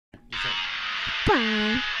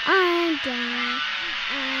Fine, I'm done.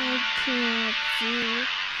 I can't see.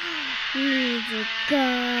 Need to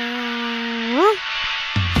go.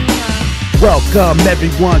 Welcome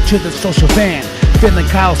everyone to the social van. Feeling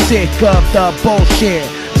Kyle sick of the bullshit.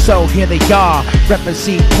 So here they are, reppin'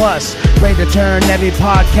 C+, ready to turn every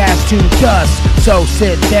podcast to dust. So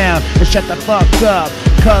sit down and shut the fuck up,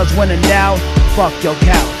 cause when in doubt, fuck your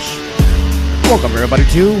couch. Welcome everybody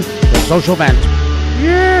to the social vent.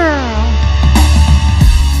 Yeah!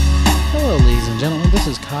 Hello ladies and gentlemen, this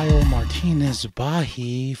is Kyle Martinez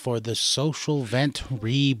Bahi for the Social Vent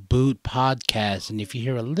Reboot Podcast. And if you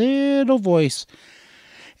hear a little voice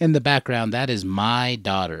in the background, that is my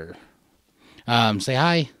daughter. Say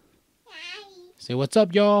hi. Hi. Say what's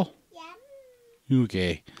up, y'all. Yeah.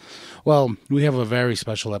 Okay. Well, we have a very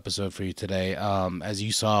special episode for you today. As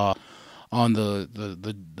you saw on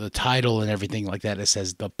the title and everything like that, it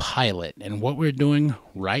says The Pilot. And what we're doing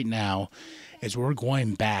right now is we're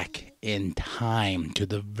going back in time to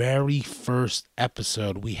the very first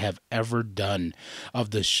episode we have ever done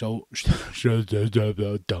of the show,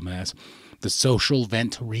 dumbass, the Social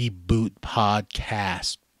Vent Reboot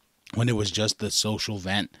Podcast, when it was just the Social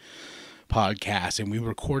Vent Podcast, and we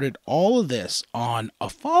recorded all of this on a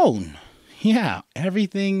phone. Yeah,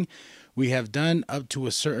 everything we have done up to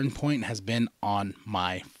a certain point has been on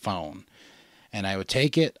my phone. And I would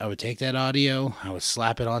take that audio, I would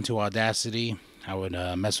slap it onto Audacity, I would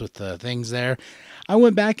mess with the things there. I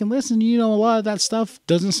went back and listened, a lot of that stuff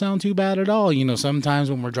doesn't sound too bad at all. Sometimes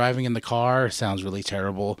when we're driving in the car, it sounds really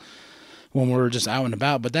terrible when we're just out and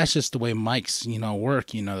about, but that's just the way mics,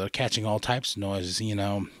 work. They're catching all types of noises,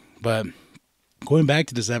 But going back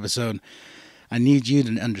to this episode, I need you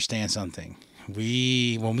to understand something.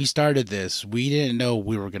 When we started this, we didn't know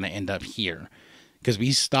we were going to end up here because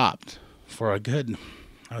we stopped for a good,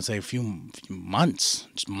 I would say a few months,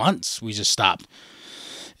 we just stopped.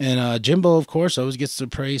 And Jimbo, of course, always gets the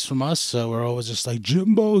praise from us. So we're always just like,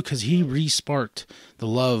 Jimbo, because he re-sparked the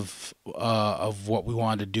love of what we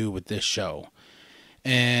wanted to do with this show.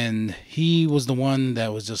 And he was the one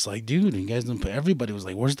that was just like, dude, you guys don't put, everybody was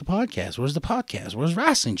like, where's the podcast? Where's the podcast? Where's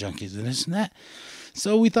Wrestling Junkies and this and that?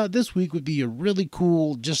 So we thought this week would be a really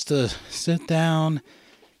cool just to sit down,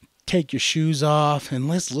 take your shoes off, and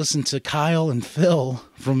let's listen to Kyle and Phil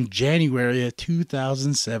from January of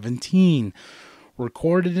 2017.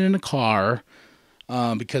 Recorded in a car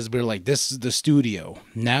because we're like, this is the studio.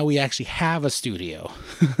 Now we actually have a studio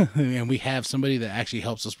and we have somebody that actually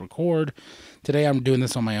helps us record. Today I'm doing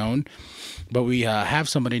this on my own, but we have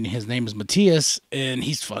somebody, and his name is MATIAS, and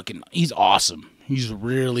he's awesome. He's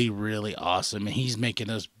really, really awesome, and he's making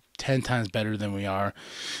us 10 times better than we are.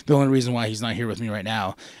 The only reason why he's not here with me right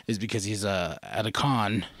now is because he's at a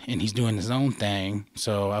con and he's doing his own thing.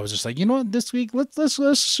 So I was just like, you know what, this week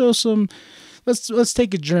let's show some, let's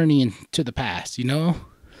take a journey into the past,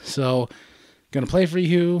 So gonna play for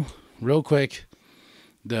you real quick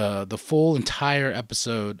the full entire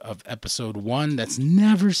episode of episode 1 that's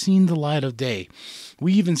never seen the light of day.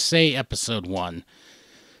 We even say episode 1.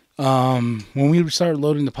 When we started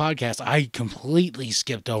loading the podcast, I completely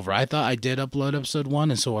skipped over. I thought I did upload episode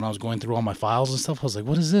 1, and so when I was going through all my files and stuff, I was like,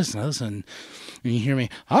 what is this? And I listen, and you hear me,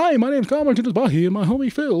 hi, my name's Kyle Martinez Bahi, and my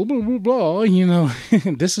homie Phil, blah, blah, blah,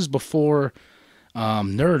 This is before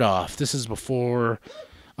Nerd Off. This is before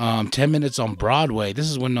 10 Minutes on Broadway.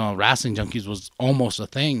 This is when Wrestling Junkies was almost a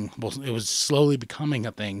thing. Well, it was slowly becoming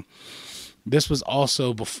a thing. This was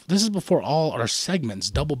also this is before all our segments,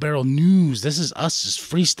 Double Barrel News. This is us just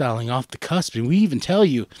freestyling off the cusp, and we even tell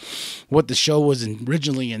you what the show was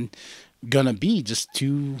originally and gonna be. Just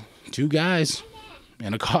two guys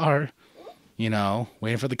in a car,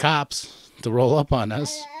 waiting for the cops to roll up on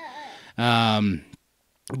us.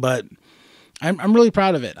 But I'm really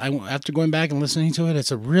proud of it. After going back and listening to it, it's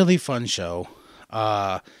a really fun show.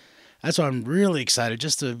 That's why I'm really excited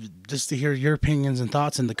just to hear your opinions and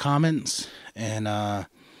thoughts in the comments. And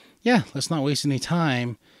let's not waste any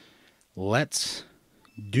time. Let's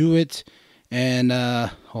do it. And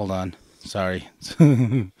hold on. Sorry.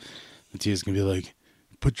 Matias gonna be like,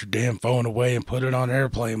 put your damn phone away and put it on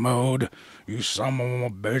airplane mode. You son of a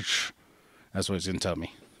bitch. That's what he's gonna tell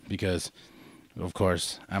me. Because, of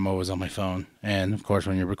course, I'm always on my phone. And, of course,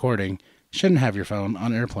 when you're recording, you shouldn't have your phone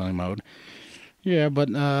on airplane mode. Yeah, but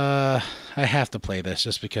I have to play this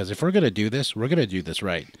just because if we're going to do this, we're going to do this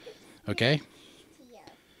right. Okay? Yeah.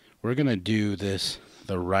 We're going to do this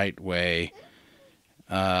the right way.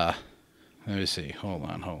 Let me see. Hold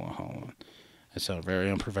on. I sound very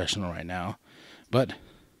unprofessional right now. But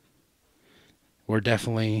we're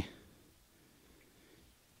definitely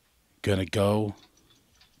going to go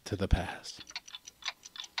to the past.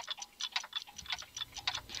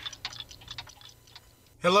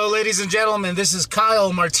 Hello, ladies and gentlemen. This is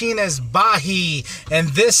Kyle Martinez Bahi, and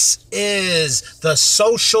this is the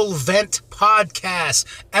Social Vent Podcast,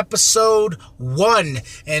 episode 1.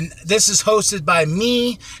 And this is hosted by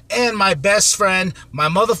me and my best friend, my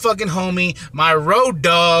motherfucking homie, my road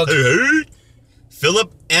dog. Hey.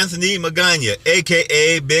 Philip Anthony Magana,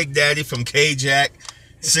 a.k.a. Big Daddy from K-Jack,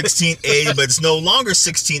 1680, but it's no longer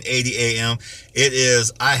 1680 a.m. It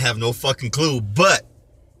is, I have no fucking clue, but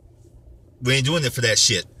we ain't doing it for that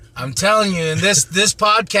shit. I'm telling you, and this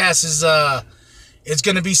podcast is it's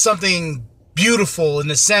gonna be something beautiful in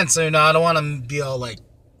the sense, I don't want to be all like,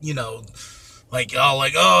 oh,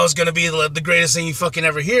 it's gonna be the greatest thing you fucking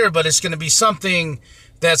ever hear, but it's gonna be something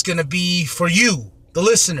that's gonna be for you, the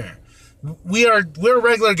listener. We're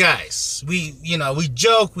regular guys. We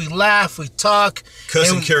joke, we laugh, we talk,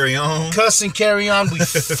 cuss and carry on. We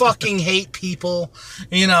fucking hate people.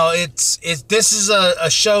 This is a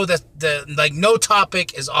show that like no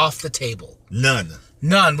topic is off the table. None.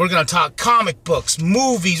 We're gonna talk comic books,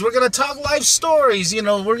 movies. We're gonna talk life stories.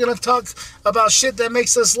 We're gonna talk about shit that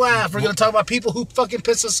makes us laugh. We're gonna talk about people who fucking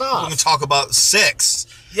piss us off. We're gonna talk about sex.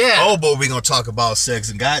 Yeah. Oh boy, we're gonna talk about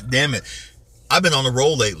sex, and god damn it, I've been on a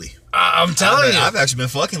roll lately. I'm telling you. I've actually been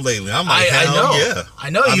fucking lately. I'm like, I know. Yeah. I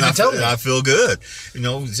know. You've been telling me. I feel good.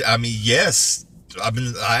 Yes. I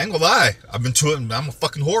ain't gonna lie. I'm a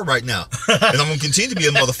fucking whore right now. And I'm gonna continue to be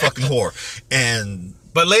a motherfucking whore.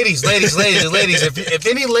 But ladies, if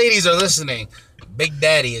any ladies are listening, Big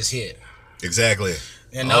Daddy is here. Exactly.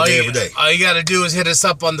 And all day, every day. All you gotta do is hit us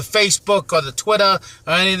up on the Facebook or the Twitter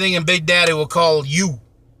or anything, and Big Daddy will call you.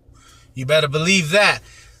 You better believe that.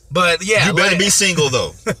 But yeah, you better be single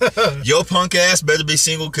though. Your punk ass better be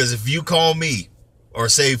single, because if you call me, or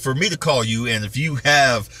say for me to call you, and if you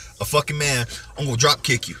have a fucking man, I'm gonna drop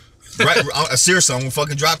kick you. Right? Seriously, I'm gonna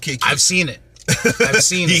fucking drop kick you. I've seen it.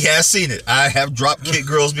 He has seen it. I have drop kick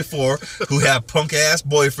girls before who have punk ass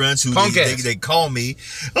boyfriends who they call me.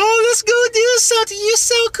 Oh, let's go do something. You're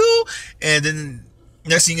so cool. And then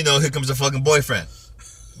next thing you know, here comes the fucking boyfriend.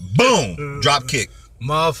 Boom, drop kick.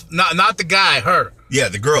 Not the guy, her. Yeah,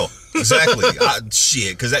 the girl. Exactly.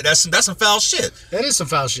 Shit, because that's some foul shit. That is some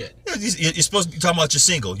foul shit. You're supposed to be talking about you're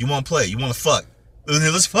single. You want to play. You want to fuck.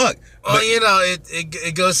 Let's fuck. Well,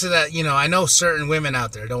 it goes to that, I know certain women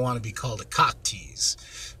out there don't want to be called a cock tease.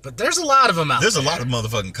 But there's a lot of them out there. There's a lot of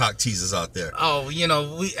motherfucking cock teasers out there. Oh, we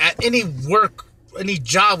at any work, any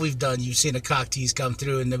job we've done, you've seen a cock tease come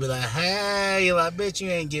through, and they'll be like, hey, you're like, bitch, you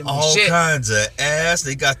ain't giving me shit. All kinds of ass.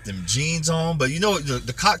 They got them jeans on. But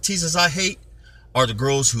the cock teasers I hate are the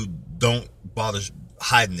girls who don't bother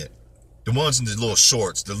hiding it. The ones in the little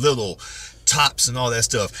shorts, the little tops and all that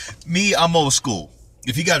stuff. Me, I'm old school.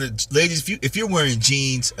 If you got ladies, if you're wearing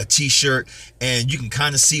jeans, a t-shirt, and you can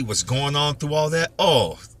kind of see what's going on through all that,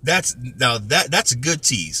 that's a good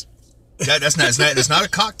tease. That's not a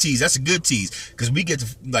cock tease. That's a good tease, because we get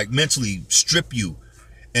to like mentally strip you,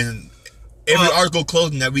 and every article of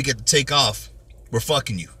clothing that we get to take off, we're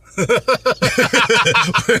fucking you. we're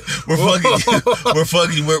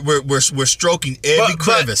fucking you. We're stroking every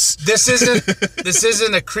crevice. But this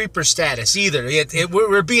isn't a creeper status either.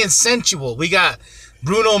 We're being sensual. We got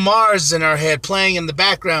Bruno Mars in our head playing in the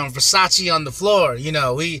background, Versace on the floor.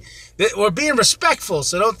 We're being respectful,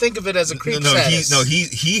 so don't think of it as a creep status.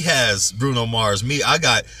 He has Bruno Mars. Me, I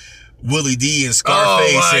got Willie D and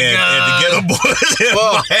Scarface and the Ghetto Boys.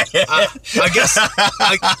 Well,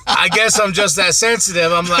 I guess I'm just that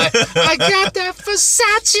sensitive. I'm like, I got that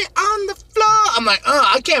Versace on the floor. I'm like,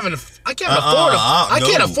 I can't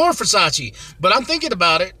afford Versace, but I'm thinking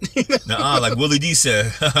about it. Like Willie D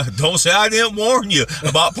said, don't say I didn't warn you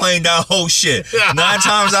about playing that whole shit. 9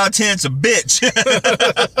 times out of 10, it's a bitch.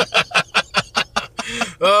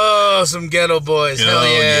 Oh, some Ghetto Boys. Hell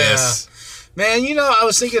yeah. Yes. Man, I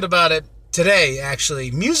was thinking about it today,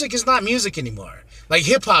 actually. Music is not music anymore. Like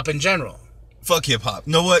hip-hop in general. Fuck hip-hop.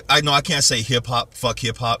 You know what? I know I can't say hip-hop, fuck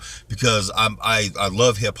hip-hop, because I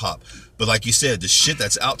love hip-hop. But like you said, the shit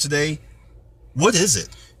that's out today, what is it?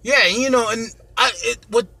 Yeah,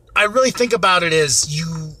 what I really think about it is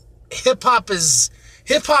hip-hop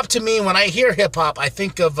to me. When I hear hip-hop, I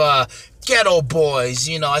think of Ghetto Boys,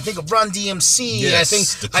 I think of Run DMC.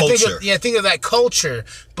 Yes, the culture. I think of that culture.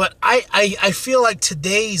 But I feel like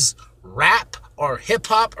today's rap or hip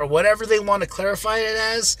hop or whatever they want to clarify it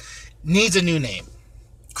as needs a new name.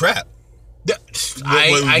 Crap.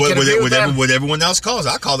 I can agree with that. What everyone else calls it,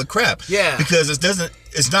 I call it crap. Yeah. Because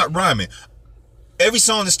it's not rhyming. Every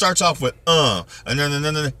song that starts off with no,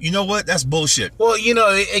 you know what? That's bullshit. Well,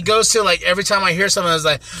 it goes to like every time I hear something, it's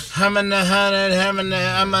like I'm like,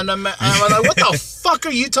 what the fuck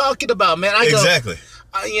are you talking about, man? Exactly.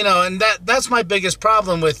 And that's my biggest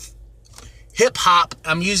problem with hip hop.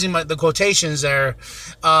 I'm using the quotations there,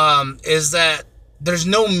 is that there's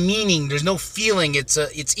no meaning, there's no feeling. It's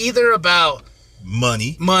either about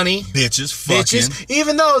money, bitches, fucking.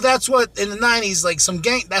 Even though that's what in the 90s, like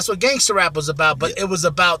that's what gangster rap was about, but it was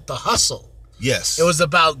about the hustle. Yes. It was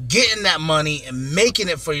about getting that money and making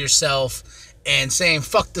it for yourself and saying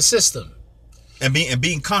fuck the system. And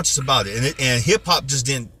being conscious about it. And hip hop just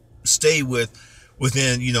didn't stay within,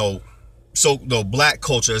 black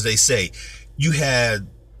culture, as they say. You had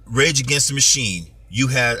Rage Against the Machine, you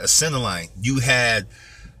had a Centerline, you had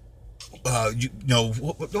what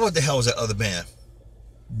the hell was that other band?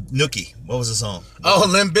 Nookie. What was the song? Oh,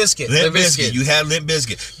 Limp Bizkit. Limp Bizkit. You had Limp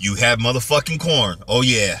Bizkit. You had motherfucking Korn. Oh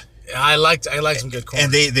yeah. I liked some good Korn.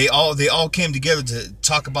 And they all came together to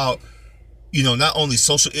talk about, not only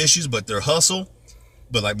social issues but their hustle.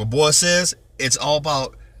 But like my boy says, it's all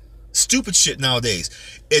about stupid shit nowadays.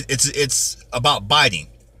 It's about biting.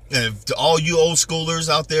 And to all you old schoolers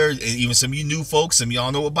out there, and even some of you new folks, some of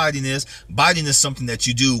y'all know what biting is. Biting is something that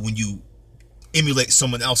you do when you emulate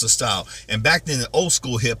someone else's style. And back then in old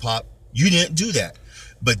school hip hop, you didn't do that.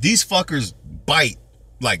 But these fuckers bite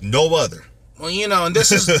like no other. Well, and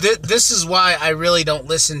this is this is why I really don't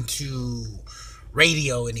listen to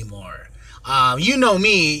radio anymore. You know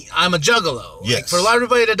me, I'm a juggalo. Yes. Like, for a lot of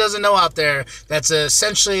everybody that doesn't know out there, that's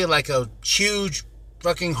essentially like a huge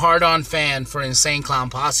fucking hard-on fan for Insane Clown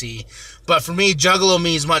Posse. But for me, juggalo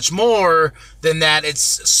means much more than that. It's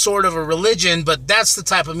sort of a religion, but that's the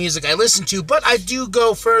type of music I listen to. But I do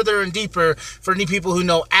go further and deeper for any people who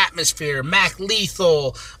know Atmosphere, Mac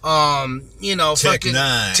Lethal, Tech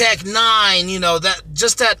Nine. Tech Nine,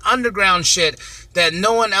 that underground shit that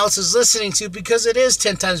no one else is listening to because it is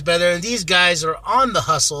 10 times better. And these guys are on the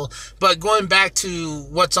hustle. But going back to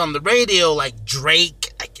what's on the radio, like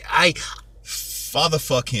Drake, Father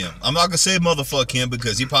fuck him. I'm not gonna say motherfuck him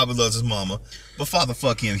because he probably loves his mama, but father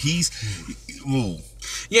fuck him. Ooh.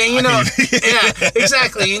 Yeah, yeah,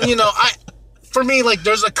 exactly. And for me, like,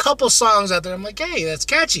 there's a couple songs out there I'm like, hey, that's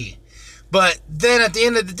catchy. But then at the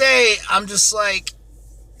end of the day, I'm just like,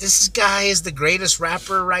 this guy is the greatest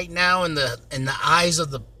rapper right now in the eyes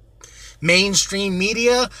of the mainstream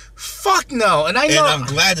media. Fuck no. And I'm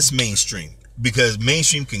glad it's mainstream. Because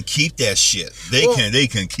mainstream can keep that shit. They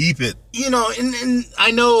can keep it. And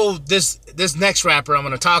I know this next rapper I'm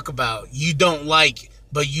going to talk about, you don't like,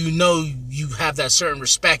 but you have that certain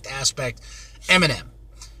respect aspect. Eminem.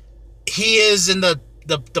 He is in the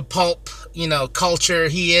pulp, culture.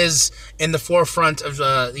 He is in the forefront of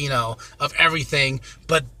of everything.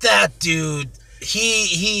 But that dude,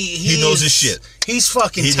 he knows his shit. He's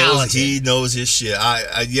fucking talented. He knows his shit.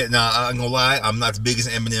 I'm gonna lie, I'm not the biggest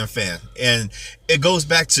Eminem fan. And it goes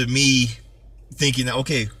back to me thinking,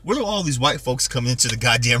 okay, where do all these white folks come into the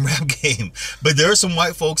goddamn rap game? But there are some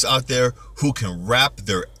white folks out there who can rap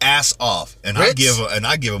their ass off. And Ritz?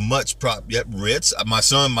 I give a much prop. Yep, Ritz. My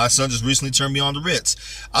son just recently turned me on to Ritz.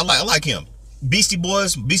 I like him. Beastie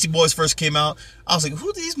Boys first came out. I was like,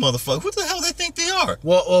 who are these motherfuckers? Who the hell they think they are?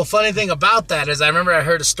 Well, funny thing about that is I remember I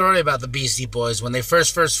heard a story about the Beastie Boys when they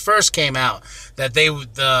first came out, that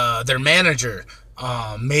their manager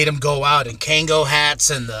made them go out in Kango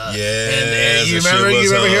hats and you remember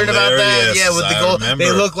hearing about that? Yeah, with the gold.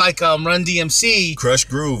 They look like Run DMC. Crush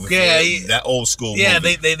Groove. Yeah, that old school. Yeah,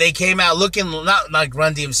 movie. they came out looking not like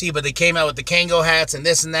Run DMC, but they came out with the Kango hats and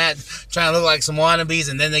this and that, trying to look like some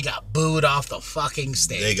wannabes, and then they got booed off the fucking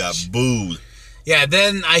stage. They got booed. Yeah,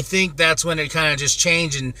 then I think that's when it kind of just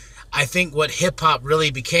changed, and I think what hip hop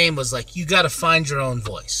really became was like, you got to find your own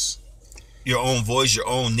voice. Your own voice, your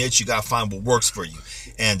own niche. You got to find what works for you.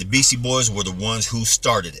 And the Beastie Boys were the ones who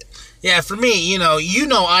started it. Yeah, for me,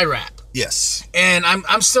 I rap. Yes. And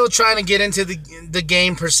I'm still trying to get into the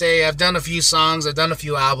game per se. I've done a few songs, I've done a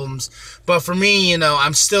few albums, but for me,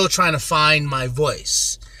 I'm still trying to find my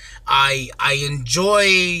voice. I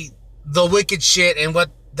enjoy the wicked shit, and what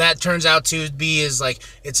that turns out to be is like,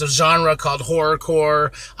 it's a genre called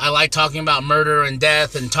horrorcore. I like talking about murder and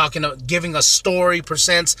death and giving a story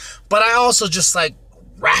percents, but I also just like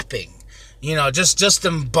rapping. Just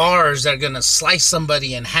them bars that are gonna slice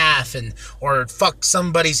somebody in half or fuck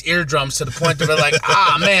somebody's eardrums to the point that they're like,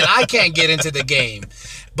 man, I can't get into the game.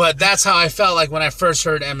 But that's how I felt like when I first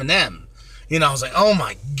heard Eminem. I was like, oh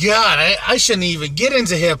my God, I shouldn't even get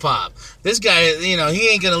into hip hop. This guy, he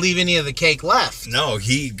ain't gonna leave any of the cake left. No,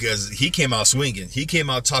 because he came out swinging. He came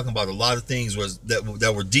out talking about a lot of things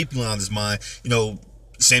that were deeply on his mind.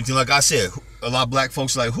 Same thing like I said. A lot of black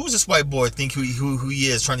folks are like, who's this white boy think who he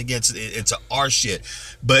is, trying to get into our shit?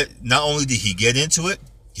 But not only did he get into it,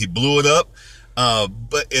 he blew it up.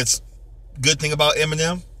 But it's good thing about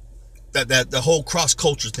Eminem, that the whole cross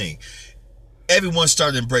culture thing, everyone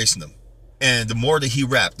started embracing him. And the more that he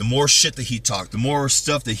rapped, the more shit that he talked, the more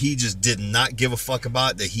stuff that he just did not give a fuck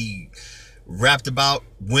about, that he rapped about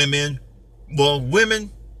women. Well,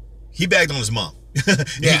 women, he bagged on his mom.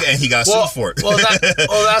 Yeah. And he got sued for it. Well,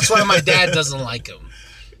 that's why my dad doesn't like him.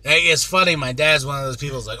 It's funny. My dad's one of those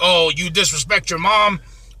people who's like, oh, you disrespect your mom?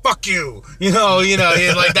 Fuck you. You know,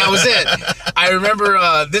 like that was it. I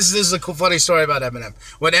remember, this is a cool, funny story about Eminem.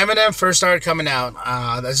 When Eminem first started coming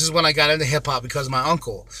out, this is when I got into hip hop because my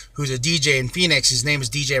uncle, who's a DJ in Phoenix, his name is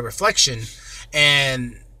DJ Reflection,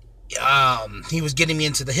 and he was getting me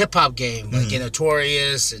into the hip hop game, like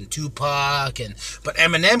Notorious and Tupac, but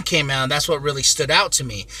Eminem came out, and that's what really stood out to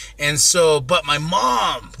me. And so, but my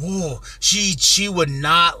mom, she would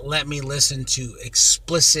not let me listen to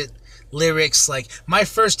explicit lyrics. Like, my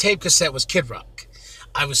first tape cassette was Kid Rock.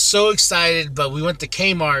 I was so excited, but we went to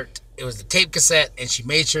Kmart. It was the tape cassette, and she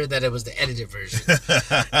made sure that it was the edited version.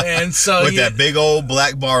 And so with that big old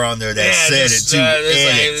black bar on there that said it too.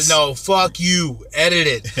 Like, no, fuck you, edit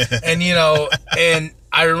it. And and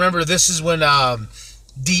I remember this is when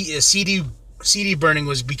CD burning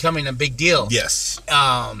was becoming a big deal. Yes.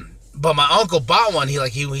 But my uncle bought one. He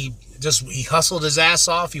hustled his ass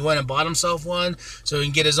off. He went and bought himself one so he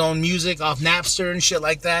can get his own music off Napster and shit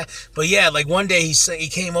like that. But yeah, like one day he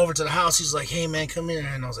came over to the house. He's like, hey man, come here.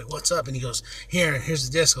 And I was like, what's up? And he goes, here's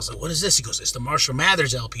the disc. I was like, what is this? He goes, it's the Marshall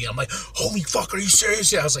Mathers LP. I'm like, holy fuck, are you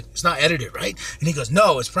serious? Yeah. I was like, it's not edited, right? And he goes,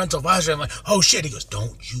 no, it's parental advisory. I'm like, oh shit. He goes,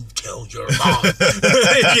 don't you tell your mom.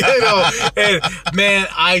 And man,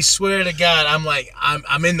 I swear to God, I'm like,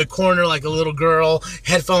 I'm in the corner like a little girl,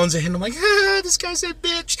 headphones in. I'm like, this guy said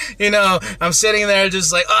bitch. I'm sitting there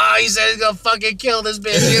just like, he said he's gonna fucking kill this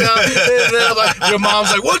bitch, And then I'm like, your mom's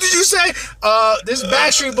like, what did you say? This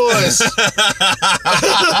Backstreet Boys.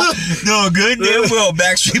 No, good damn well,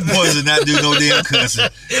 Backstreet Boys did not do no damn cussing.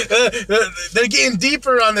 They're getting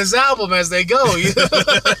deeper on this album as they go,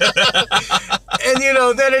 And,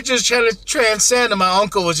 then it just tried to transcend, and my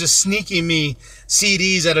uncle was just sneaking me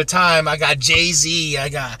CDs at a time. I got Jay-Z, I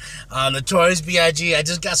got Notorious B.I.G., I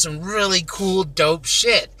just got some really cool, dope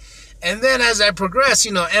shit. And then as I progressed,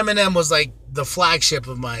 Eminem was like the flagship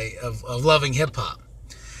of of loving hip hop.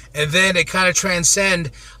 And then it kind of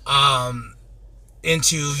transcended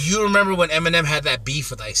into, you remember when Eminem had that beef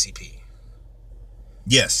with ICP?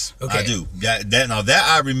 Yes, okay. I do. That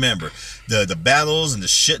I remember. The battles and the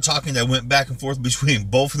shit talking that went back and forth between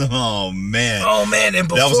both of them. Oh man. And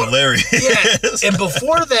before, that was hilarious. Yeah, and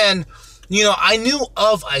before then, I knew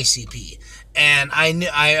of ICP. And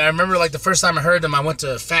I remember, like, the first time I heard them, I went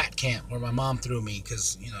to fat camp where my mom threw me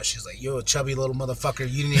because, she's like, you're a chubby little motherfucker.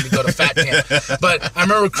 You didn't need to go to fat camp. But I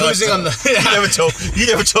remember cruising on the... You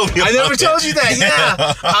never told me. I never told you that,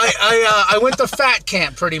 yeah. I went to fat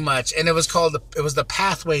camp pretty much, and it was the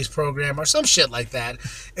Pathways program or some shit like that.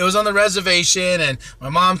 It was on the reservation, and my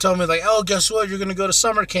mom told me, like, oh, guess what? You're going to go to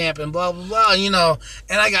summer camp and blah, blah, blah, And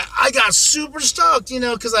I got super stoked,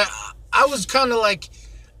 because I was kind of like...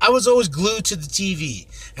 I was always glued to the TV,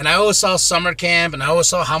 and I always saw summer camp, and I always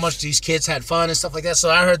saw how much these kids had fun and stuff like that. So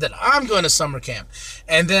I heard that I'm going to summer camp,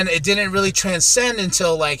 and then it didn't really transcend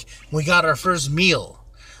until like we got our first meal.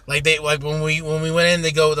 Like when we went in,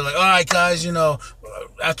 they're like, all right, guys,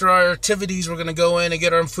 after our activities, we're gonna go in and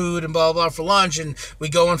get our food and blah blah for lunch, and we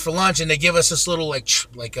go in for lunch, and they give us this little like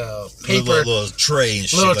a paper little tray and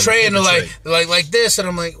shit, and they're like this, and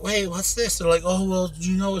I'm like, wait, what's this? They're like, oh well,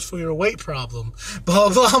 it's for your weight problem, blah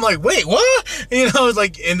blah. I'm like, wait, what?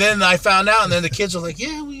 And then I found out, and then the kids were like,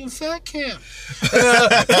 yeah, we in fat camp.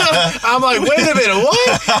 I'm like, wait a minute,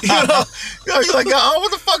 what? You're like, oh,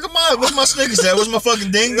 what the fuck am I? Where's my Snickers at? Where's my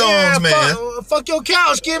fucking ding dongs, man? Fuck your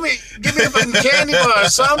couch. Give me a fucking candy bar or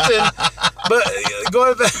something. But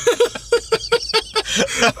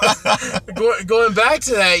going back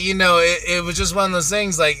to that, it was just one of those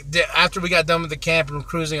things. Like after we got done with the camp and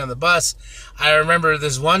cruising on the bus, I remember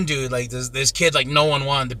this one dude, like this kid, like no one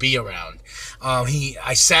wanted to be around.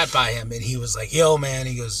 I sat by him and he was like, yo man,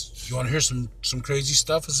 he goes, you want to hear some crazy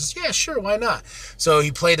stuff? I says, yeah, sure, why not? So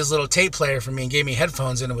he played his little tape player for me and gave me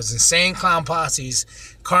headphones, and it was Insane Clown Posse's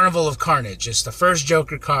Carnival of Carnage. It's the first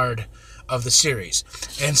Joker card of the series.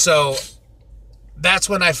 And so that's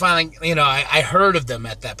when I finally, I heard of them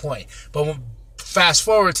at that point. But fast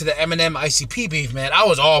forward to the Eminem ICP beef, man, I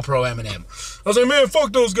was all pro Eminem. I was like, man,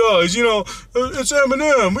 fuck those guys, it's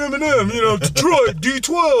Eminem, Detroit,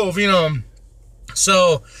 D12,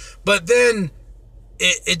 So, but then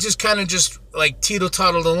it just kind of just like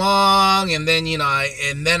teeter-totted along, and then,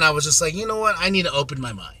 I was just like, you know what, I need to open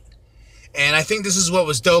my mind. And I think this is what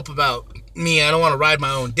was dope about me, I don't want to ride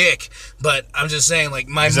my own dick, but I'm just saying, like,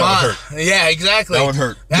 my 'Cause that mom. would hurt. Yeah, exactly. That would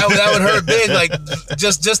hurt. That would hurt big. Like,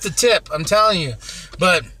 just the tip. I'm telling you.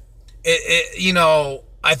 But you know,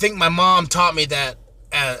 I think my mom taught me that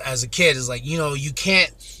as a kid. Is like, you know, you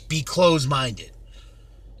can't be closed-minded.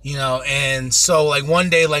 You know, and so like one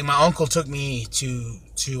day, like my uncle took me to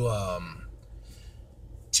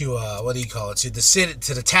what do you call it, to the city,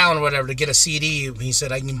 to the town or whatever, to get a CD. He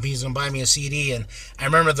said he's gonna buy me a CD, and I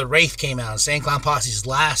remember the Wraith came out, Insane Clown Posse's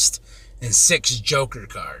Last and Sixth Joker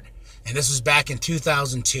card, and this was back in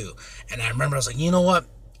 2002. And I remember I was like, you know what,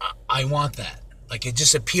 I want that. Like, it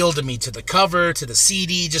just appealed to me, to the cover, to the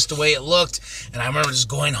CD, just the way it looked. And I remember just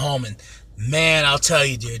going home, and man, I'll tell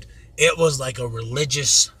you, dude, it was like a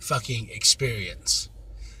religious fucking experience.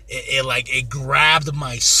 It grabbed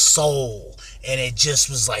my soul, and it just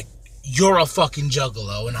was like, you're a fucking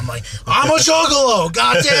juggalo. And I'm like, I'm a juggalo,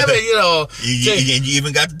 god damn it, you know. You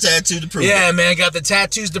even got the tattoo to prove it. Yeah, man, got the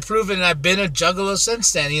tattoos to prove it, and I've been a juggalo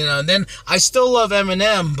since then, you know. And then I still love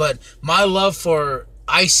Eminem, but my love for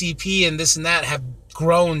ICP and this and that have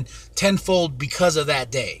grown tenfold because of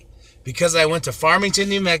that day. Because I went to Farmington,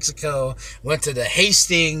 New Mexico, went to the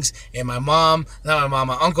Hastings, and my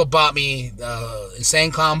uncle bought me Insane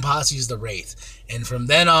Clown Posse's The Wraith. And from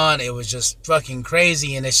then on, it was just fucking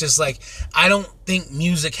crazy. And it's just like, I don't think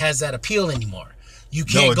music has that appeal anymore. You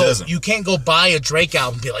can't go buy a Drake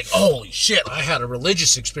album and be like, holy shit, I had a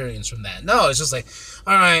religious experience from that. No, it's just like,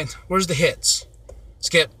 all right, where's the hits?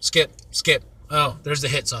 Skip. Oh, there's the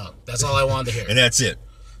hit song. That's all I wanted to hear. And that's it.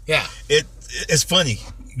 Yeah. It's funny.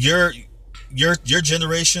 Your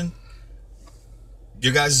generation,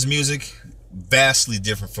 your guys' music, vastly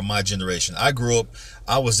different from my generation. I grew up,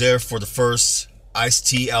 I was there for the first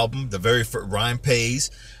Ice-T album, the very first, Rhyme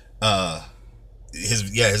Pays,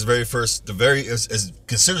 his very first, is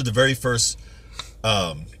considered the very first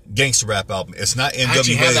gangster rap album. It's not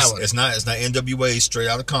NWA's, it's not NWA Straight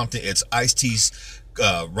Outta Compton, it's Ice-T's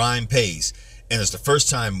Rhyme Pays. And it's the first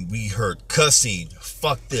time we heard cussing,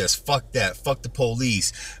 fuck this, fuck that, fuck the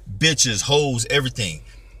police, bitches, hoes, everything.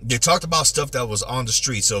 They talked about stuff that was on the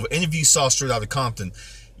street. So if any of you saw Straight Outta Compton,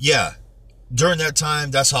 yeah, during that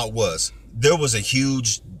time, that's how it was. There was a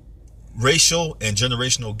huge racial and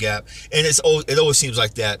generational gap. And it always seems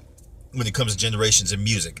like that when it comes to generations in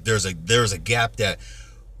music. There's a gap that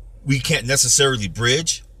we can't necessarily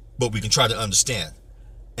bridge, but we can try to understand.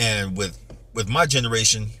 And with my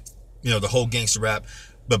generation, you know, the whole gangster rap.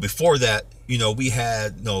 But before that, you know, we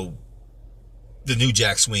had, you know, the New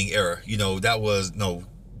Jack Swing era. You know, that was, you know,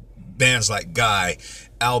 bands like Guy,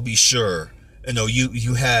 I'll Be Sure. You know,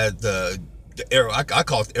 you had the era, I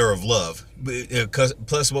call it the era of love.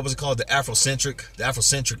 Plus, what was it called? The Afrocentric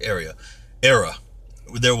era.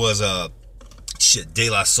 There was De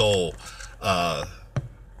La Soul,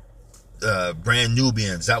 Brand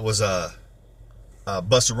Nubians. That was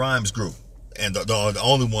Busta Rhymes group. And the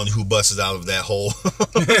only one who busted out of that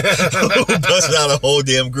whole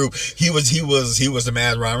damn group. He was the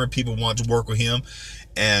mad rhymer. People wanted to work with him,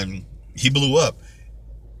 and he blew up.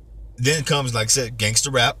 Then comes, like I said,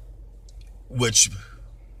 gangster rap, which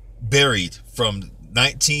buried from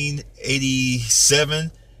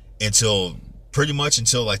 1987 until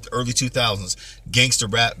like the early 2000s. Gangster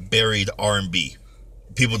rap buried R&B.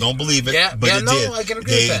 People don't believe it, but it did. I can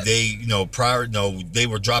agree with that. They, you know, they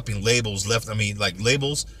were dropping labels left. I mean, like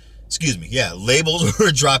labels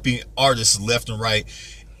were dropping artists left and right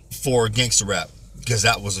for gangster rap because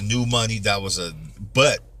that was a new money.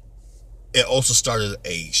 But it also started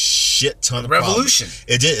a shit ton of revolution. Problems.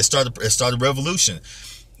 It did. It started revolution.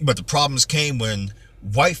 But the problems came when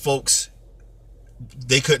white folks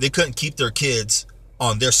they couldn't keep their kids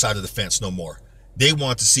on their side of the fence no more. They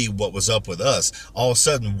wanted to see what was up with us. All of a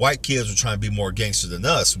sudden, white kids were trying to be more gangster than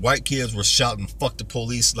us. White kids were shouting "fuck the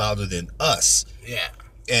police" louder than us. Yeah.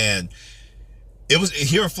 And it was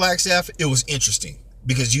here in Flagstaff. It was interesting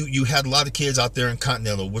because you had a lot of kids out there in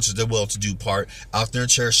Continental, which is the well-to-do part, out there in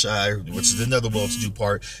Cheshire, which is another well-to-do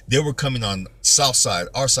part. They were coming on South Side,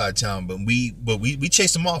 our side of town, but we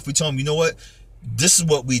chased them off. We told them, you know what? This is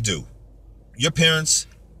what we do. Your parents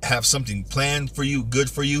have something planned for you, good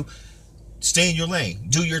for you. Stay in your lane.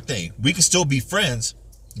 Do your thing. We can still be friends.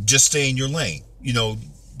 Just stay in your lane. You know,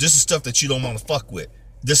 this is stuff that you don't want to fuck with.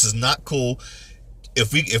 This is not cool.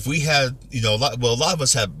 If we had, you know, a lot of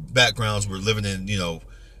us have backgrounds. We're living in, you know,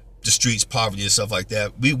 the streets, poverty and stuff like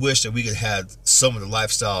that. We wish that we could have some of the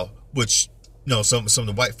lifestyle which, you know, some of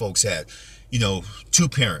the white folks had. You know, 2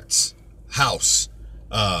 parents, house,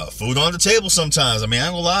 food on the table sometimes. I mean, I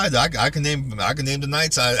ain't gonna lie, I can name the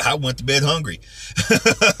nights I went to bed hungry.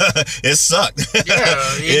 It sucked.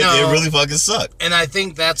 Yeah, you know, it really fucking sucked. And I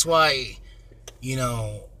think that's why you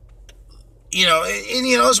know,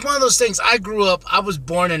 it's one of those things. I was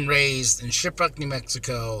born and raised in Shiprock, New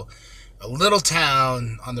Mexico, a little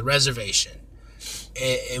town on the reservation.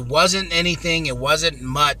 It wasn't anything. It wasn't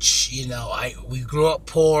much. We grew up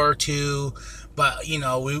poor too, but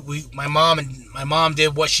my mom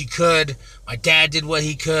did what she could. My dad did what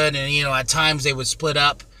he could, and at times they would split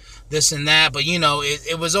up, this and that. But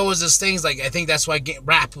it was always those things. Like, I think that's why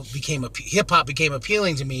hip hop became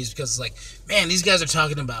appealing to me, is because it's like, man, these guys are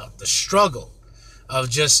talking about the struggle of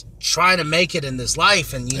just trying to make it in this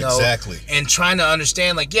life, and exactly, and trying to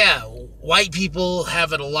understand, like, yeah, white people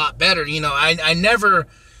have it a lot better. I never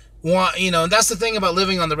want, and that's the thing about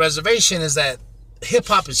living on the reservation, is that hip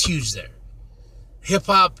hop is huge there. Hip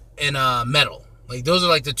hop and metal, like, those are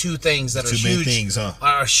like the two things that are huge. Things, huh?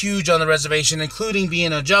 Are huge on the reservation, including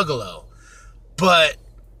being a juggalo. But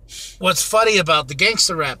what's funny about the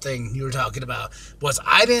gangster rap thing you were talking about was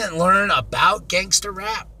I didn't learn about gangster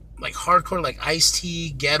rap, like hardcore, like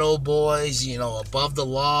Ice-T, Ghetto Boys, Above the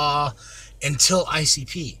Law, until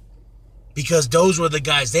ICP. Because those were the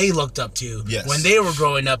guys they looked up to when they were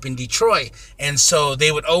growing up in Detroit. And so they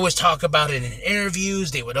would always talk about it in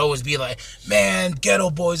interviews. They would always be like, man, Ghetto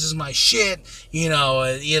Boys is my shit. And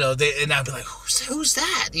I'd be like, who's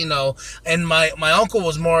that? And my uncle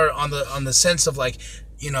was more on the sense of like,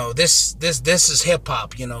 this is hip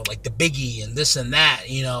hop, like the Biggie and this and that,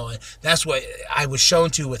 and that's what I was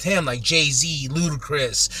shown to with him, like Jay-Z,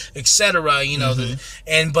 Ludacris, etc.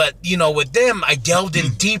 But with them, I delved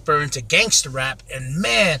in deeper into gangster rap, and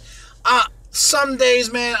man, some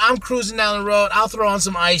days, man, I'm cruising down the road, I'll throw on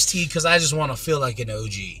some Ice-T because I just want to feel like an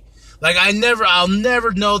OG. Like, I'll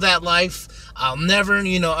never know that life. I'll never,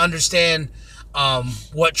 understand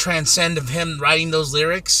what transcended of him writing those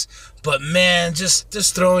lyrics. But man,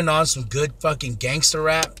 just throwing on some good fucking gangster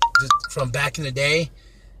rap from back in the day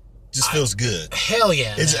just feels good. Hell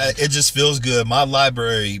yeah. It just feels good. My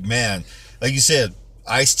library, man, like you said,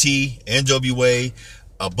 Ice-T, NWA,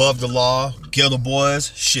 Above the Law, Ghetto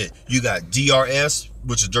Boys, shit. You got DRS,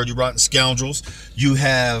 which is Dirty Rotten Scoundrels. You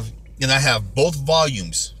have, and I have both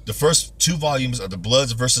volumes. The first 2 volumes are the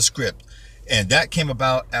Bloods versus Crips. And that came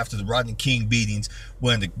about after the Rodney King beatings,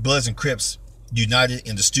 when the Bloods and Crips united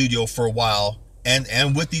in the studio for a while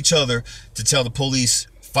and with each other to tell the police,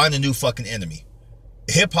 find a new fucking enemy.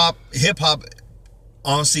 Hip hop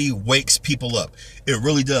honestly wakes people up. It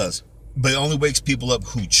really does. But it only wakes people up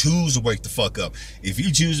who choose to wake the fuck up. If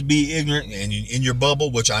you choose to be ignorant and in your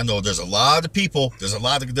bubble, which I know there's a lot of people, there's a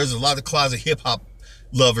lot of closet hip hop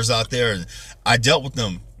lovers out there, and I dealt with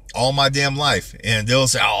them all my damn life, and they'll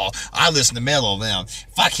say, oh, I listen to metal now.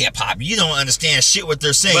 Fuck hip hop. You don't understand shit what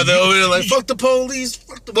they're saying. But they're over there like, fuck the police.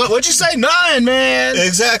 What'd you say? None, man.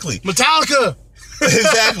 Exactly. Metallica.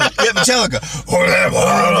 Exactly. Yeah, Metallica.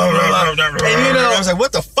 And I was like,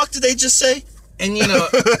 what the fuck did they just say? And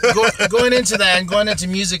going into that and going into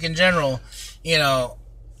music in general, at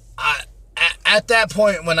that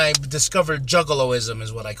point when I discovered juggaloism,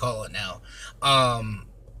 is what I call it now,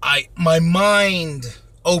 my mind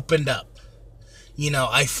opened up.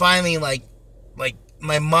 I finally like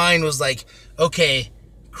my mind was like, okay,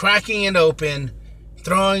 cracking it open,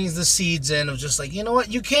 throwing the seeds in of just like, you know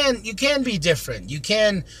what, you can be different. You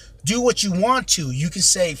can do what you want to. You can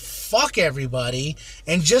say fuck everybody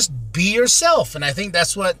and just be yourself. And I think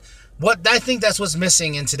that's what's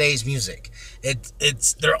missing in today's music. It's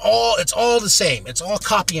all the same. It's all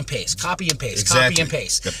copy and paste, copy and paste, exactly. Copy and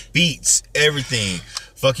paste. The beats, everything.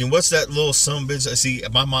 Fucking, what's that little son bitch? I see,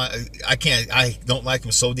 my mind, I don't like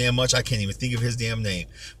him so damn much, I can't even think of his damn name.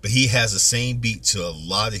 But he has the same beat to a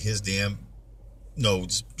lot of his damn,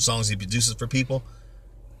 songs he produces for people.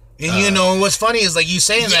 And what's funny is, like, you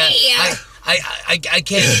saying that, I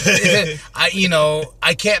can't,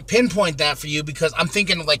 I can't pinpoint that for you, because I'm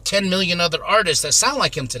thinking of like 10 million other artists that sound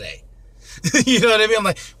like him today. You know what I mean? I'm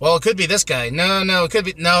like, well, it could be this guy. No, it could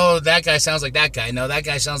be, no, that guy sounds like that guy. No, that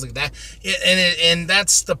guy sounds like that. And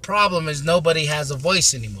that's the problem, is nobody has a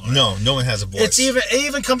voice anymore. No one has a voice. It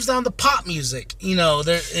even comes down to pop music.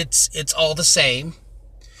 It's all the same.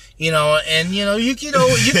 And you can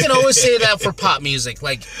always say that for pop music,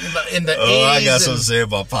 like in the 80s. I got something to say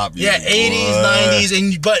about pop music. Yeah, 80s,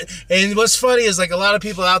 90s, and what's funny is, like, a lot of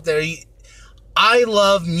people out there, I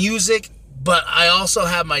love music, but I also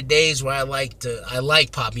have my days where I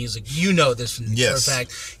like pop music. You know this for a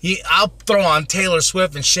fact. I'll throw on Taylor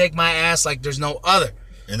Swift and shake my ass like there's no other.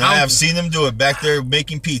 And I have seen them do it back there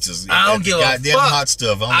making pizzas. I don't give a fuck. Goddamn hot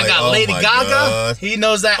stuff. I got Lady Gaga. God. He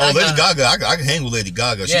knows that. Oh, Lady Gaga. I can hang with Lady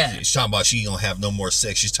Gaga. She's talking about she don't have no more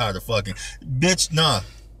sex. She's tired of fucking. Bitch, nah.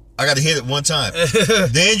 I got to hit it one time.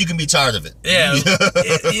 Then you can be tired of it. Yeah. And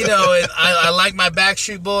I like my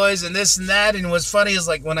Backstreet Boys and this and that. And what's funny is,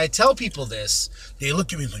 like, when I tell people this, they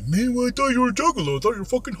look at me like, man, well, I thought you were a juggalo. I thought you were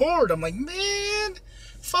fucking hard. I'm like, man,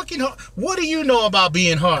 fucking hard. What do you know about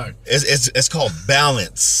being hard? It's called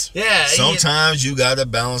balance. Yeah. Sometimes you got to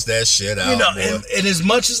balance that shit out, boy. And as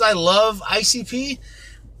much as I love ICP,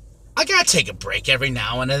 I got to take a break every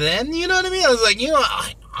now and then. You know what I mean? I was like,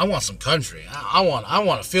 I want some country. I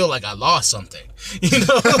want to feel like I lost something. I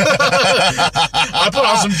put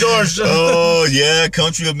on some George. Oh yeah,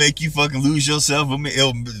 country will make you fucking lose yourself.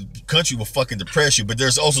 Country will fucking depress you. But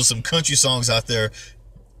there's also some country songs out there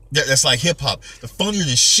that's like hip hop. The funnier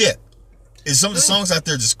than shit is some of the songs out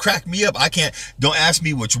there just crack me up. Don't ask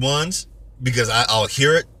me which ones because I'll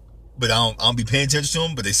hear it, but I'll be paying attention to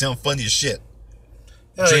them. But they sound funny as shit.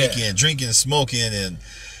 Drinking, smoking, and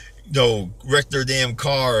wreck their damn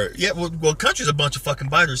car. Yeah, well, country's a bunch of fucking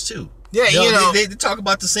biters too. Yeah, they talk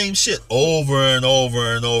about the same shit over and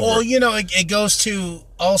over and over. Well, it goes to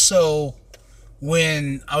also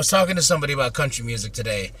when I was talking to somebody about country music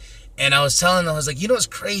today, and I was telling them, I was like, what's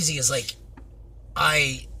crazy is like,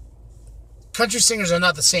 country singers are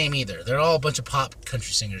not the same either. They're all a bunch of pop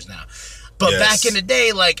country singers now. But back in the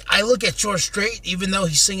day, like, I look at George Strait, even though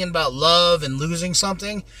he's singing about love and losing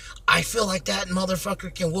something, I feel like that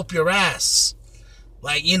motherfucker can whoop your ass.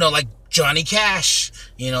 Like, like Johnny Cash,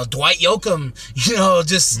 Dwight Yoakam,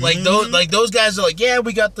 like those guys are like, yeah,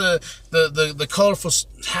 we got the colorful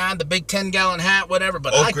hat, the big 10-gallon hat, whatever.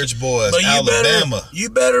 But Oak Ridge Boys, Alabama. You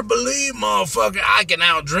better believe, motherfucker, I can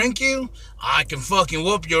outdrink you. I can fucking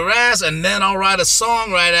whoop your ass, and then I'll write a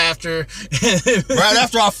song right after. Right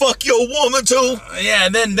after I fuck your woman too. Yeah,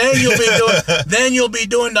 and then you'll be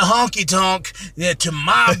doing the honky tonk to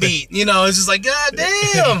my beat. It's just like, god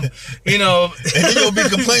damn. And then you'll be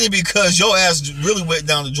complaining because your ass really went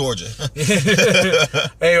down to Georgia.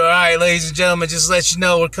 Hey, all right, ladies and gentlemen, just to let you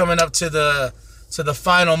know, we're coming up to the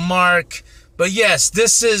final mark. But yes,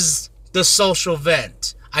 this is the social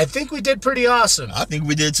vent. I think we did pretty awesome. I think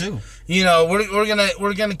we did too.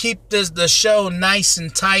 We're gonna keep the show nice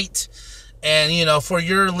and tight, and for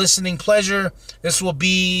your listening pleasure, this will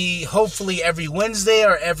be hopefully every Wednesday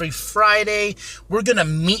or every Friday. We're gonna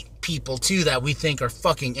meet people too that we think are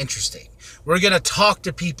fucking interesting. We're gonna talk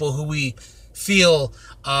to people who we feel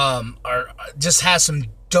are just have some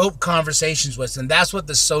dope conversations with, and that's what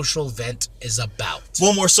the social vent is about.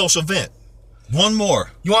 One more social vent. One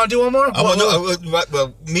more. You want to do one more?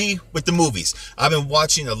 Well, me with the movies. I've been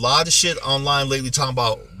watching a lot of shit online lately talking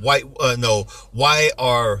about why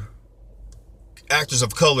are actors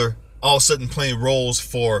of color all of a sudden playing roles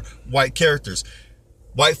for white characters?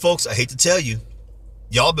 White folks, I hate to tell you,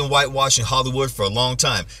 y'all been whitewashing Hollywood for a long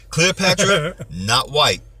time. Cleopatra, not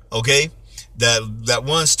white, okay? That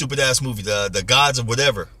one stupid ass movie, the Gods of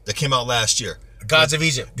whatever, that came out last year. Gods of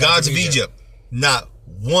Egypt. Gods of Egypt. Not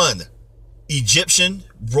one Egyptian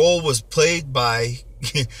role was played by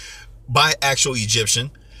actual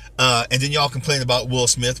Egyptian, and then y'all complain about Will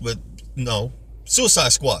Smith with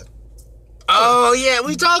Suicide Squad. Oh yeah,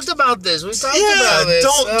 we talked about this. About this.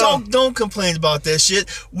 Don't complain about that shit.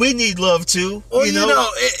 We need love too. Well,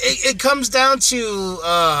 it comes down to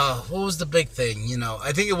what was the big thing?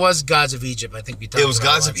 I think it was Gods of Egypt. I think we talked about it. It was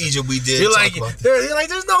Gods of Egypt. We did. You're like,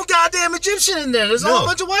 there's no goddamn Egyptian in there. There's a whole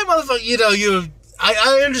bunch of white motherfuckers.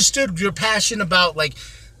 I understood your passion about like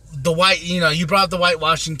the white. You brought up the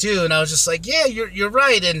whitewashing too, and I was just like, yeah, you're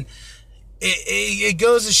right, and it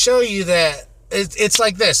goes to show you that. It's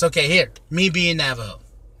like this. Okay, here. Me being Navajo.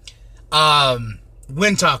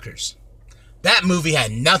 Wind Talkers. That movie had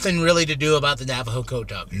nothing really to do about the Navajo Code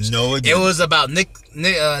Talkers. No, it didn't. It was about Nick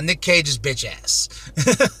Cage's bitch ass.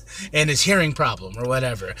 And his hearing problem or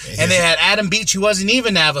whatever. And they had Adam Beach, who wasn't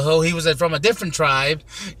even Navajo. He was from a different tribe.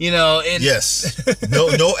 Yes.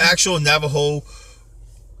 No actual Navajo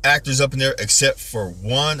actors up in there except for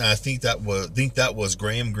one. I think that was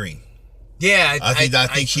Graham Greene. Yeah, I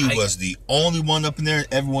think he was the only one up in there.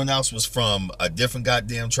 Everyone else was from a different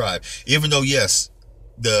goddamn tribe. Even though, yes,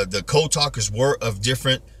 the Code Talkers were of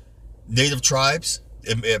different native tribes.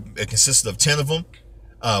 It consisted of 10 of them,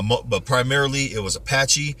 but primarily it was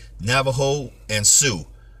Apache, Navajo, and Sioux.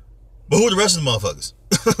 But who are the rest of the motherfuckers?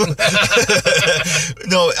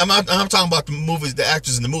 No, I'm talking about the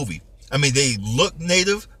actors in the movie. I mean, they looked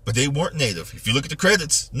native, but they weren't native. If you look at the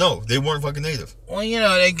credits, no, they weren't fucking native. Well,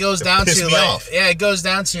 it goes down to like, yeah, it goes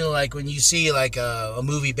down to like when you see like a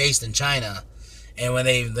movie based in China, And when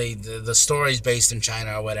the story's based in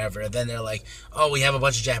China or whatever, and then they're like, oh, we have a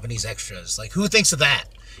bunch of Japanese extras. Like, who thinks of that?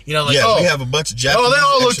 You know, like, yeah, oh, we have a bunch of Japanese. oh, they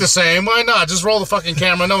all look extras. the same. Why not? Just roll the fucking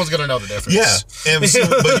camera. No one's gonna know the difference. Yeah, and see,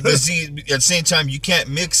 but see, at the same time, you can't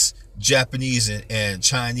mix Japanese and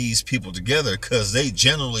Chinese people together because they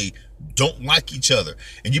generally don't like each other.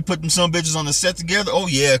 And you put them some bitches on the set together. Oh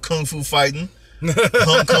yeah, kung fu fighting,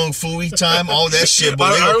 kung fu time, all that shit.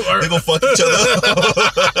 But they gonna fuck each other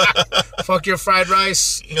up. Fuck your fried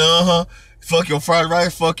rice. Fuck your fried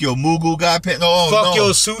rice. Fuck your mugu guy pants. Oh, fuck no.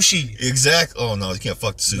 your sushi. Exactly. Oh no, you can't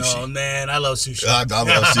fuck the sushi. No man, I love sushi. I love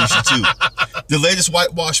sushi too. The latest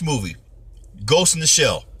whitewash movie, Ghost in the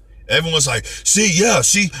Shell. Everyone's like, see,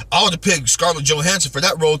 I would have picked Scarlett Johansson for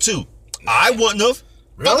that role too. I wouldn't have.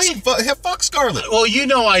 Really? Fuck Scarlett. Well, you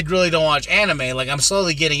know, I really don't watch anime. Like, I'm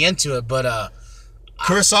slowly getting into it, but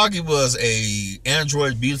Kurosaki was a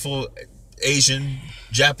android, beautiful, Asian,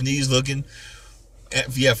 Japanese looking.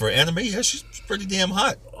 Yeah, for anime, yeah, she's pretty damn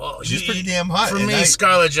hot. She's pretty damn hot. For me,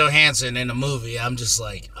 Scarlett Johansson in a movie, I'm just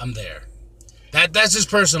like, I'm there. That's just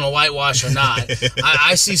personal, whitewash or not.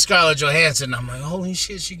 I see Scarlett Johansson, I'm like, holy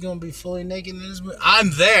shit, she gonna be fully naked in this movie?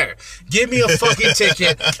 I'm there. Give me a fucking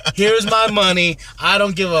ticket. Here's my money. I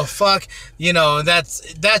don't give a fuck. You know,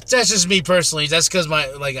 that's just me personally. That's because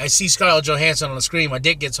I see Scarlett Johansson on the screen, my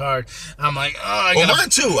dick gets hard. I'm like, oh, mine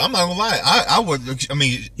too. I'm not gonna lie. I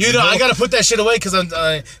mean, you know, I gotta put that shit away because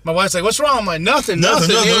my wife's like, what's wrong? I'm like, nothing. No,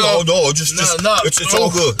 just it's all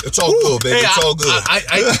good. It's all good, baby. Hey, it's all good.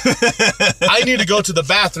 I need to go to the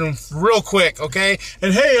bathroom real quick, okay?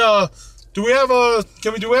 And hey, do we have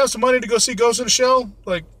some money to go see Ghost in the Shell?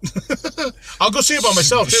 Like, I'll go see it by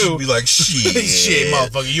myself too. She'll be like, shit,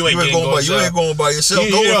 motherfucker, you ain't going by yourself.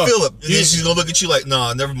 Go Yeah. with Philip. And then she's gonna look at you like,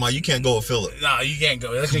 nah, never mind. You can't go with Philip. Nah, you can't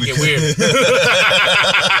go. That's gonna get weird.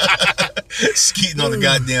 Skeeting on the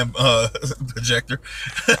goddamn projector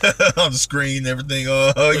on the screen and everything.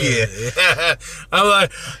 Oh yeah. I'm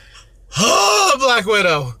like, oh, Black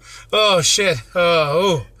Widow. Oh shit.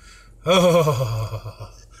 Oh.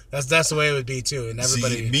 That's the way it would be too, and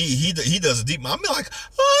everybody. See, he does a deep. I'm like,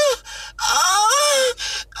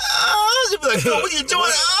 he'd be like, what are you doing?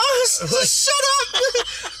 Shut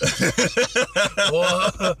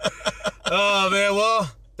up! Oh man, well,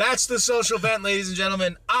 that's the social vent, ladies and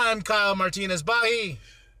gentlemen. I'm Kyle Martinez Bahi,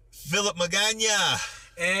 Philip Magana.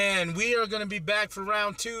 and we are going to be back for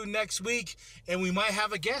round 2 next week, and we might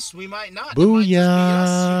have a guest, we might not. Booyah! It might just be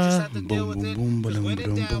us. You just have to deal with it. 'Cause when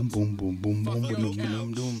in doubt,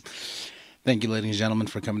 Thank you, ladies and gentlemen,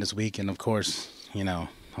 for coming this week, and of course, you know,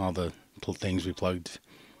 all the things we plugged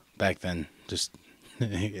back then. Just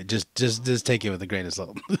take it with a grain of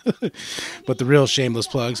salt. But the real shameless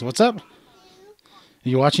plugs. What's up?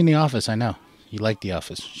 You're watching The Office, I know. You like The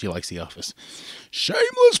Office. She likes The Office.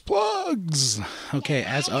 Shameless plugs. Okay,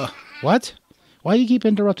 what? Why do you keep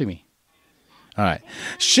interrupting me? All right.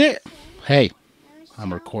 Shit. Hey,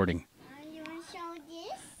 I'm recording. You want to show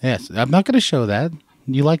this? Yes, I'm not going to show that.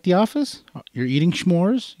 You like The Office? You're eating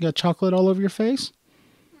s'mores? You got chocolate all over your face?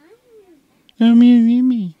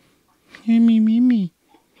 Me.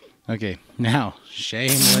 Okay, now,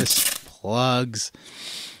 shameless plugs.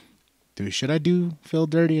 Should I do Phil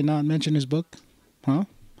dirty and not mention his book? Huh?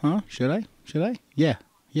 Should I? Yeah.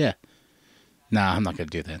 Nah, I'm not going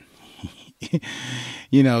to do that.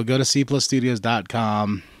 You know, go to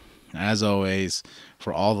cplusstudios.com, as always,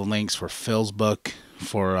 for all the links for Phil's book,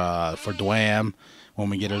 for Dwam,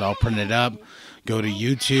 when we get it all printed up. Go to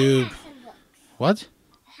YouTube. What?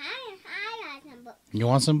 I got some books. You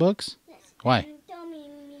want some books? Why? Don't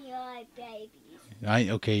mean me or babies.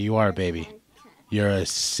 Okay, you are a baby. You're a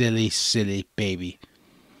silly, silly baby.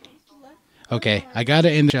 Okay, I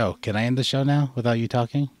gotta end the show. Can I end the show now without you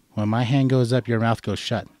talking? When my hand goes up, your mouth goes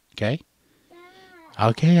shut. Okay?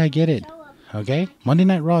 Okay, I get it. Okay? Monday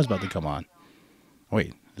Night Raw is about to come on.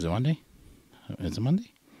 Wait, is it Monday? Is it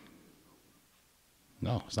Monday?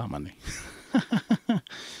 No, it's not Monday.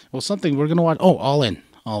 Well, something we're gonna watch. Oh, All In.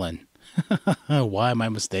 Why am I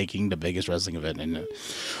mistaking the biggest wrestling event?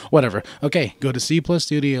 Whatever. Okay, go to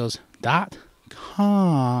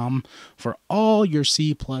cplusstudios.com for all your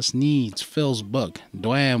C plus needs. Phil's book,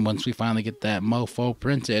 Dwam, once we finally get that mofo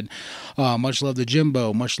printed. Much love to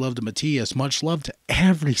Jimbo, much love to Matias, much love to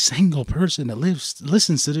every single person that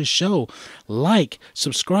listens to this show. Like,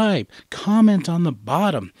 subscribe, comment on the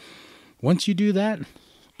bottom. Once you do that,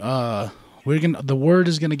 the word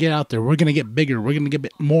is gonna get out there. We're gonna get bigger. We're gonna get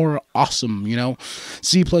more awesome, you know.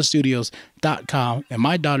 cplusstudios.com. And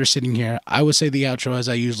my daughter's sitting here. I would say the outro as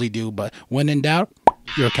I usually do, but when in doubt,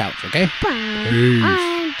 your couch, okay? Peace.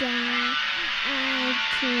 I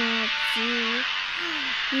can't see.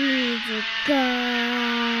 Need to go.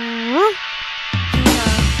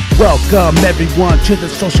 Welcome everyone to the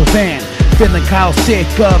social van. Feeling Kyle sick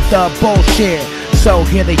of the bullshit. So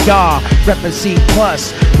here they are, reppin' C+,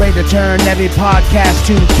 ready to turn every podcast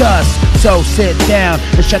to dust. So sit down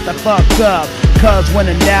and shut the fuck up, cause when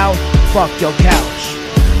in doubt, fuck your couch.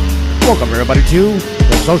 Welcome everybody to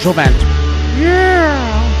the social vent. Yeah!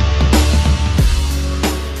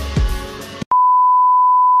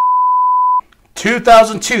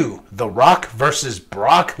 2002, The Rock versus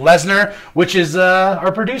Brock Lesnar, which is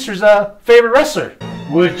our producer's favorite wrestler.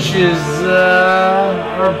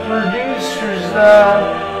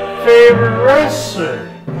 Favorite wrestler.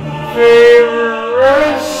 Favorite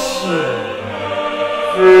wrestler.